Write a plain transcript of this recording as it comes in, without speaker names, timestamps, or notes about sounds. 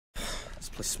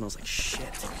place smells like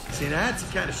shit. See, that's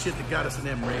the kind of shit that got us an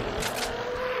M rating.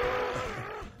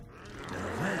 Now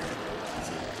that is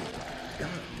a big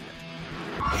gun.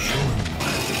 Show them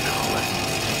what we call it.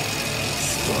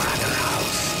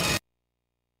 Splatterhouse.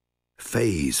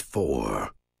 Phase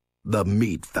 4. The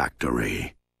Meat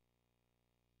Factory.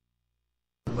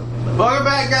 Welcome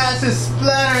back, guys, to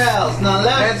Splatterhouse. Now,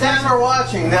 thanks for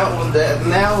watching. Now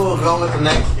we'll go with the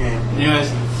next game.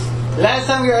 Anyways, last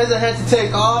time, guys, I had to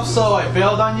take off, so I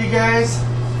bailed on you guys.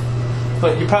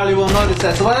 But you probably won't notice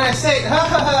that. So what did I say? Ha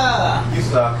ha ha! You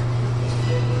suck.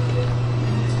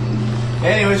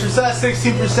 Anyways, we're still at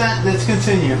 16%. Let's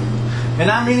continue.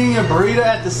 And I'm eating a burrito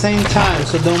at the same time,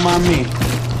 so don't mind me.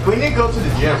 We need to go to the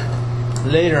gym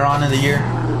later on in the year.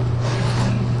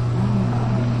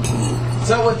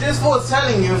 So what this fool is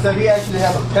telling you is that we actually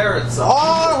have a parrot song.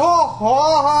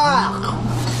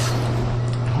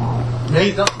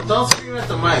 Hey, don't scream at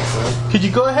the mic, sir. Could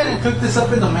you go ahead and cook this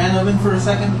up in the man oven for a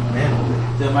second? Man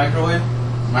oven? The microwave?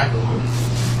 Microwave.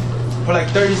 For like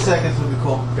 30 seconds would be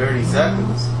cool. 30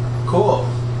 seconds? Cool.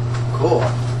 Cool.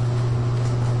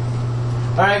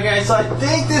 Alright, guys, so I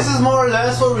think this is more or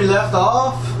less where we left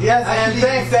off. Yes, I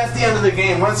think that's the end of the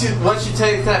game. Once you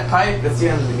take that pipe, that's the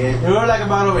end of the game. We're like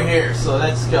about over here, so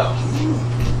let's go.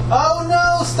 Oh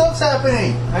no, stuff's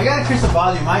happening. I gotta increase the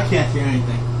volume. I can't hear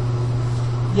anything.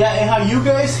 Yeah, and how you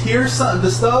guys hear the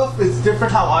stuff is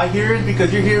different how I hear it,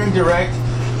 because you're hearing direct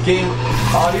game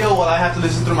audio while I have to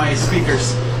listen through my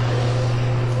speakers.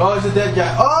 Oh, it's a dead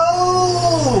guy.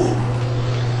 Oh!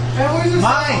 Hey, where's your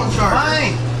cell phone charger?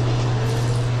 Mine!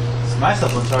 It's my cell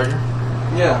phone charger.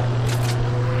 Yeah.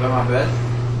 By my bed.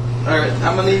 Alright,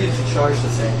 I'm gonna need you to charge the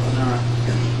thing. Alright.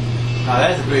 Oh,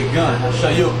 that's a big gun. I'll show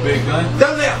you a big gun.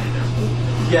 Thumbnail!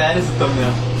 Yeah, that is a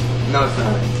thumbnail. No, it's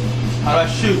not. How do I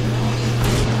shoot?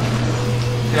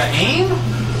 Did I aim?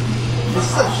 This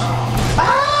is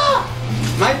ah!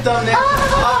 My thumbnail,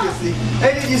 obviously.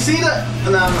 Hey, did you see the...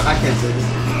 No, I can't say this.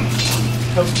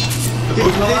 Did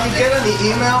you get any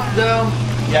email, though?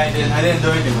 Yeah, I did. I didn't do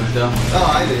anything with it, though. Oh,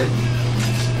 I did.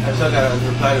 I still gotta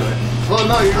reply to it. Well,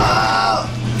 no, you're not.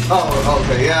 Oh,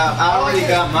 okay, yeah. I already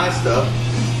got my stuff.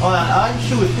 Hold on, I can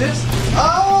shoot with this.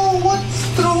 Oh, what's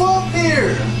through up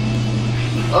here?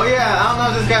 Oh, yeah, I don't know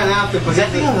if this guy announced it, but... Is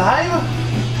that thing alive?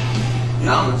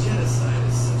 No. Genocide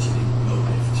is such an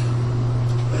emotive term,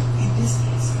 but in this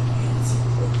case, it's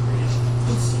appropriate.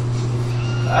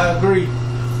 I agree.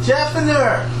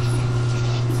 Jeffner!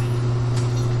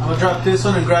 I'm gonna drop this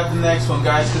one and grab the next one,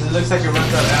 guys, because it looks like it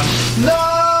runs out of ammo. No!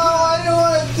 I don't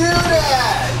want to do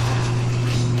that!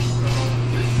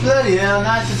 Bloody hell,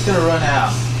 now it's just gonna run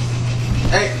out.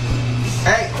 Hey!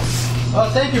 Hey! Oh,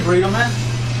 thank you, Burrito Man.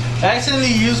 I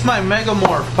accidentally used my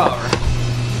Megamorph power.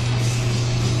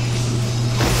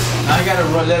 Now I gotta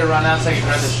let it run out so I can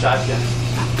grab the shotgun.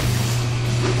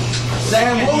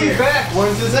 And we'll be back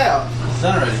once it's out. It's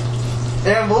done already.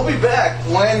 And we'll be back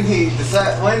when he he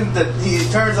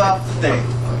turns off the thing.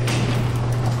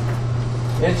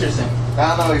 Interesting. I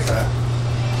don't know what he said.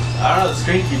 I don't know, the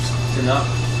screen keeps turning up.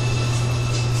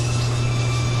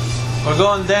 We're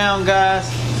going down, guys.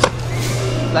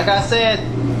 Like I said,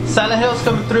 Silent Hill's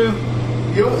coming through.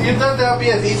 You think that'll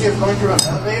be as easy as going through an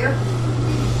elevator?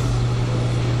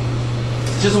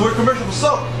 It's just a word commercial for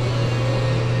soap.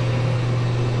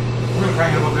 We're gonna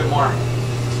crank it up a bit more.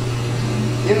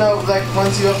 You know, like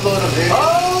once you upload a video.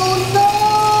 Oh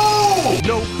no!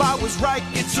 Nope, I was right.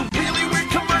 It's a really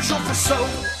weird commercial for soap.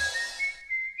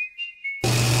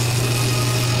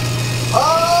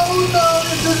 Oh no,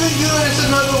 this isn't good. It's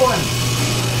another one.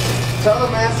 Tell the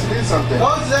man to do something.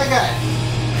 Oh, it's that guy.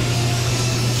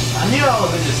 I knew I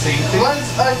wasn't just saying things.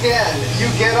 Once again, you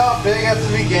get off big at the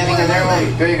beginning and they're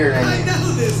like bigger than you. I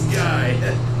know this guy.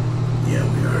 Yeah,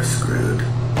 we are screwed.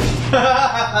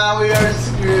 We are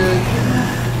screwed.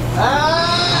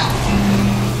 Ah!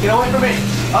 Get away from me.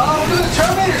 Oh, we're doing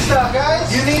Terminator stuff, guys.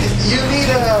 You need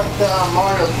the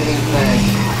Mario thing.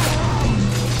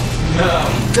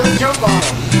 No. Just jump on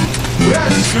him. We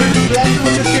are screwed. That's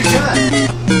what just your gun.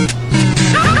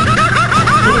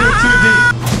 Doing it too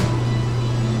deep.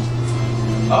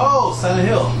 Oh, Silent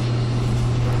Hill.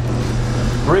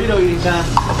 Burrito eating time.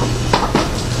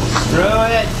 Throw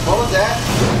it. What was that?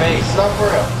 Face. Not for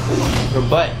real. Your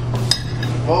butt.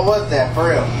 What was that? For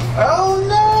real. Oh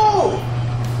no!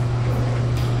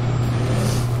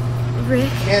 Rick.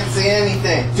 Can't see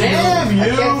anything. Damn you!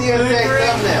 I can't even say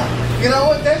thumbnail. You know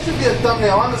what? That should be a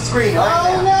thumbnail on the screen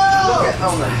right now. No! Look at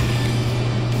thumbnail.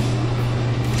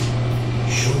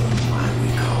 Show them why we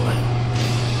call it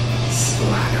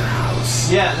Splatterhouse.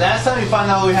 Yeah, last time we found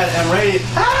out we had M-rated.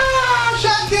 Ah!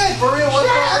 Shotgun! For real, what's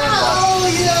going on? Oh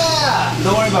yeah!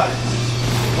 Don't worry about it.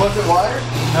 Was it water?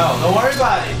 No, don't worry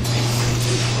about it.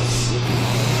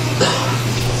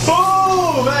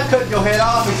 Boom! That cut your head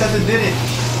off, except it didn't.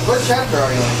 What chapter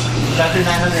are you in? Chapter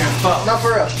 904. No,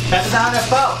 for real. Chapter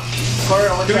 904. For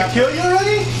real, what Did we chapter? kill you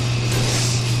already?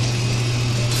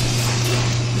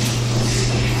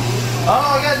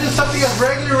 Oh, I gotta do something against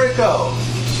regular Rico.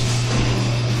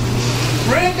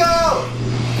 Rico!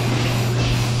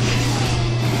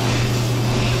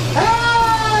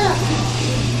 Ah!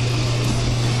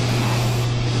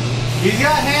 He's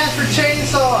got hands for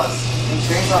chainsaws.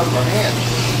 Chainsaws for hands.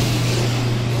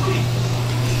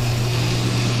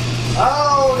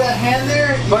 Oh, that hand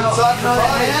there? But it's on the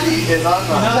that hand? It's on You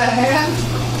know that hand?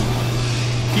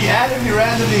 He added me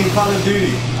randomly in Call of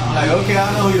Duty. I'm like, okay,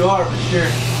 I know who you are for sure.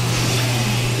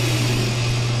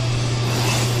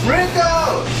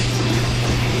 Rico!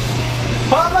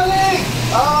 Pummeling!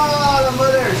 Oh, the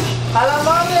mothers! I love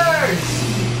mothers!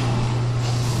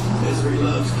 Misery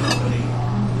loves company.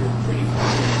 You're pretty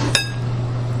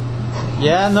cool.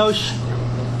 Yeah, no Do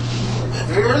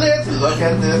we really have to look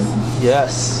at this?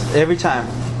 Yes, every time.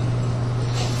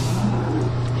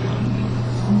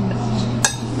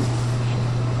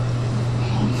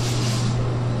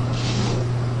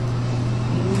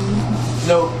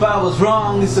 Nope, I was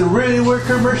wrong. It's a really weird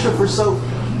commercial for soap.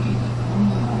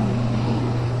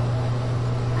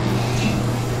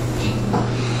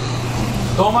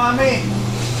 Don't mind me.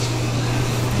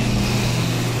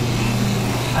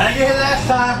 I didn't get hit last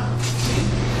time.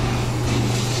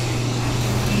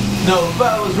 No,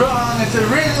 I was wrong. It's a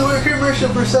really weird commercial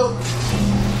for soap.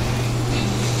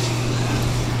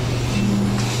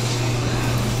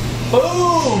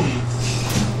 Boom!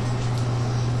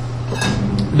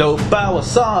 Nope, I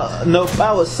was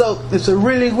soap. It's a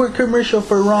really weird commercial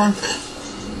for wrong.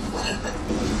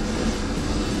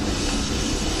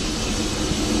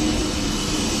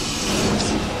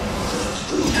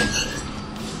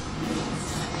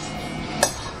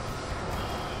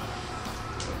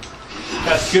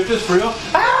 Gotta skip this for real?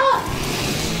 Ah!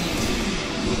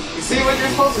 You see, what you're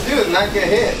supposed to do is not get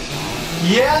hit.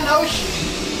 Yeah, no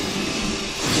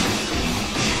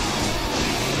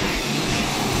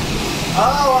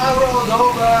Oh, I rolled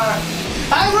over.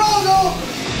 I rolled over.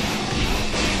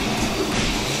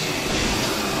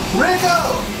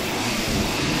 Rico!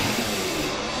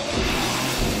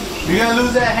 You're gonna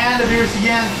lose that hand of yours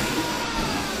again.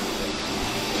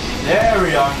 There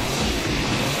we are.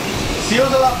 See, it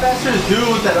was a lot faster to do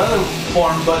with that other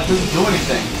form, but it doesn't do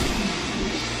anything.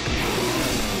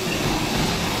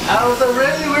 That was a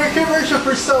really weird commercial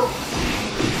for soap.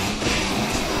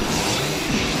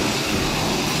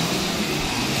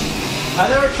 I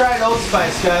never tried Old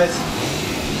Spice, guys.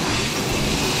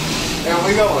 There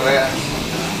we go with that.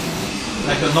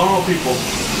 Like the normal people.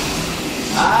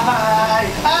 Hi!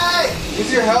 Hi! It's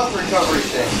your health recovery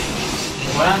thing.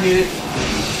 When I need it.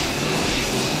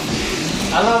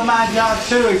 I love my job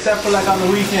too, except for like on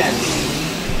the weekends.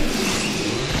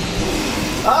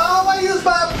 Oh, I use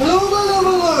my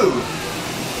Blue-ba-loo-ba-loo!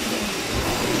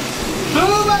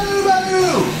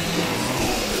 Blue-ba-loo-ba-loo!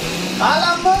 I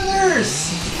love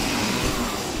mothers!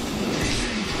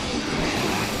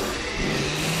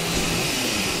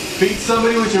 Beat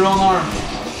somebody with your own arm.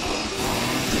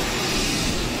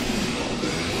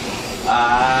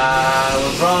 I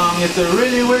was wrong. It's a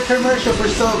really weird commercial for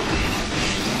soap.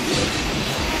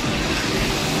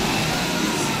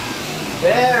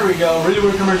 There we go. Really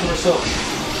weird commercial for soap.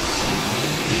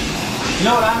 You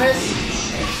know what I miss?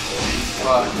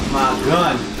 What? My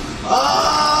gun.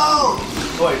 Oh!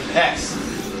 Wait, X.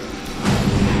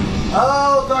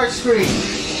 Oh, dark screen.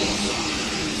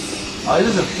 Oh,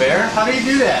 this is a bear? How do you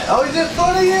do that? Oh, he's in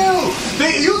front of you!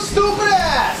 You stupid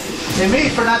ass! And me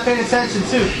for not paying attention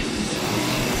too.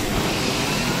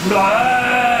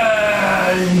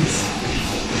 Blind! I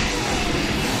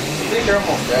think you're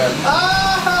almost dead.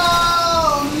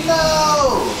 Oh,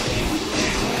 no!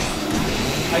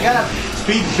 I gotta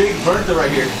beat Big Bertha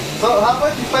right here. So, how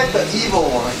about you fight the evil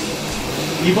one?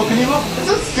 Evil Knievel?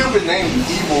 It's a stupid name, the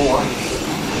evil one.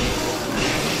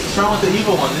 What's wrong with the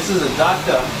evil one? This is a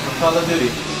doctor from Call of Duty.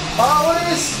 Oh, what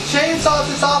is this? Chainsaws,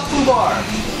 it's off bar.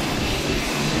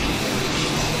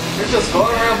 You're just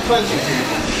going around punching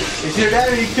people. Is your dad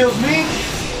or he kills me?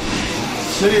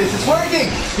 Look at this, it's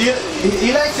working! He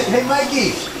likes it. Hey,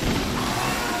 Mikey.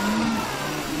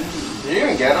 You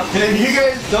didn't get him. And if you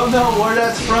guys don't know where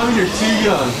that's from, you're too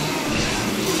young.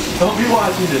 Don't be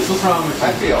watching this. What's wrong with you?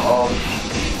 I feel old.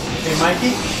 Hey,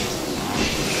 Mikey?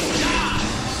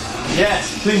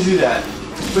 Yes, please do that.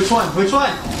 Which one? Which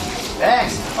one?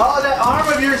 X. Oh, that arm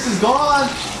of yours is gone.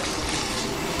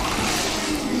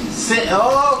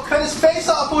 Oh, cut his face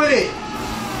off with it.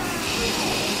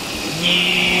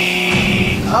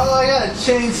 Oh, I got a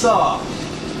chainsaw.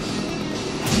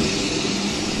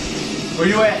 Where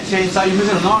you at, chainsaw? You're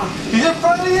missing an arm. He's in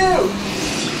front of you.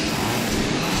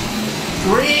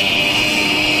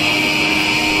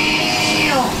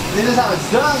 This is how it's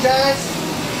done, guys.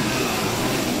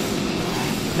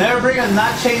 Never bring a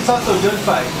not chainsaw to a good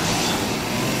fight.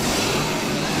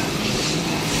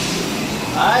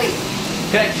 Alright.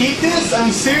 Can I keep this? I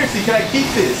mean, seriously, can I keep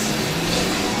this?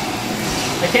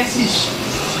 I can't see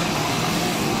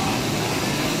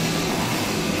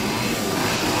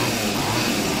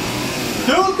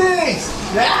do things!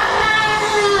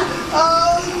 Ah!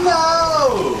 Oh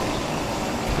no!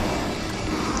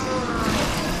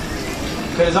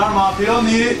 Cut his arm off, you don't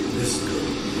need it. This girl.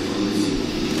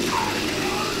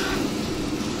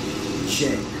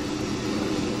 Jen,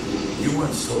 you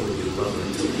once told me you love her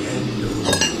until the end of the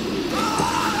world.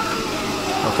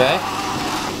 Okay.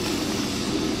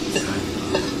 Time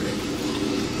to Rick.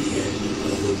 The end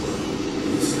of the world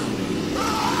is coming.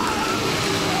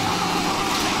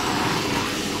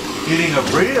 Eating a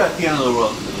breed at the end of the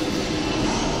world.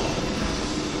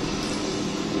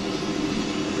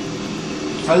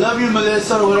 I love you,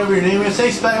 Melissa, or whatever your name is. Say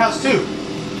Splatterhouse 2.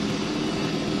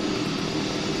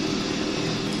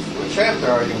 What chapter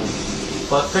are you in?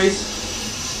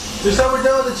 Buttface. Just said we're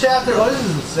done with the chapter. Oh, this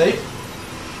isn't safe.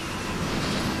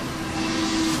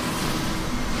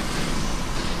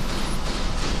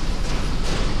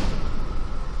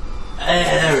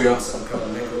 There we go. Something called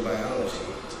microbiology.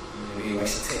 Maybe he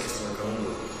likes to take us to work on.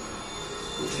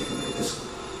 We'll take a look at this one.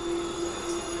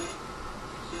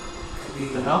 Could be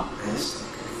The hell? Aztec.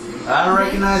 I don't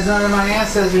recognize none of my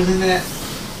ancestors in that.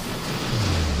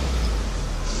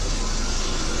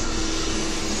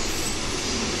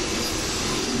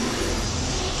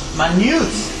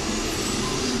 Minute.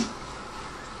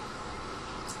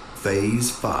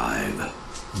 Phase 5.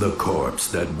 The corpse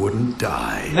that wouldn't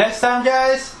die. Next time,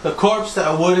 guys, the corpse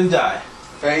that wouldn't die.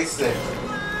 Face it.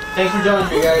 Thanks for joining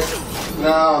me, guys.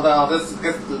 No,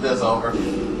 this over.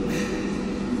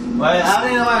 Well, I don't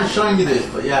even know why I'm showing you this,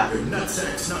 but yeah. Your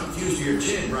nutsack's not fused to your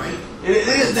chin, right? It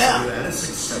is now. Consider that a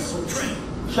successful trip.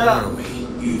 Shut up.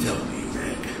 You tell me,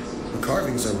 Rick. The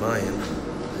carvings are Mayan.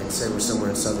 I'd say we're somewhere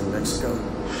in southern Mexico.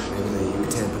 Maybe the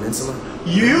Yucatan Peninsula.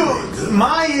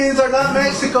 Mayans are not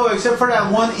Mexico except for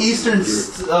that one eastern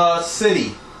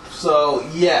city. So,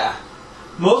 yeah.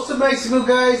 Most of Mexico,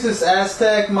 guys, is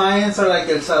Aztec. Mayans are like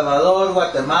El Salvador,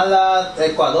 Guatemala,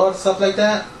 Ecuador, stuff like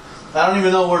that. I don't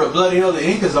even know where the bloody hell the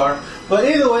Incas are. But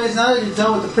either way, now that you're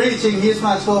done with the preaching, here's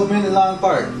my 12-minute long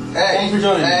part. Hey, thanks for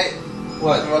joining me.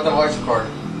 What? You want the voice record?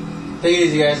 Take it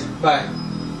easy, guys. Bye.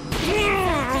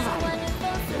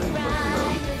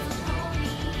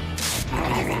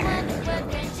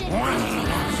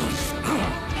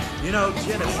 You know,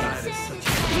 genocide is such a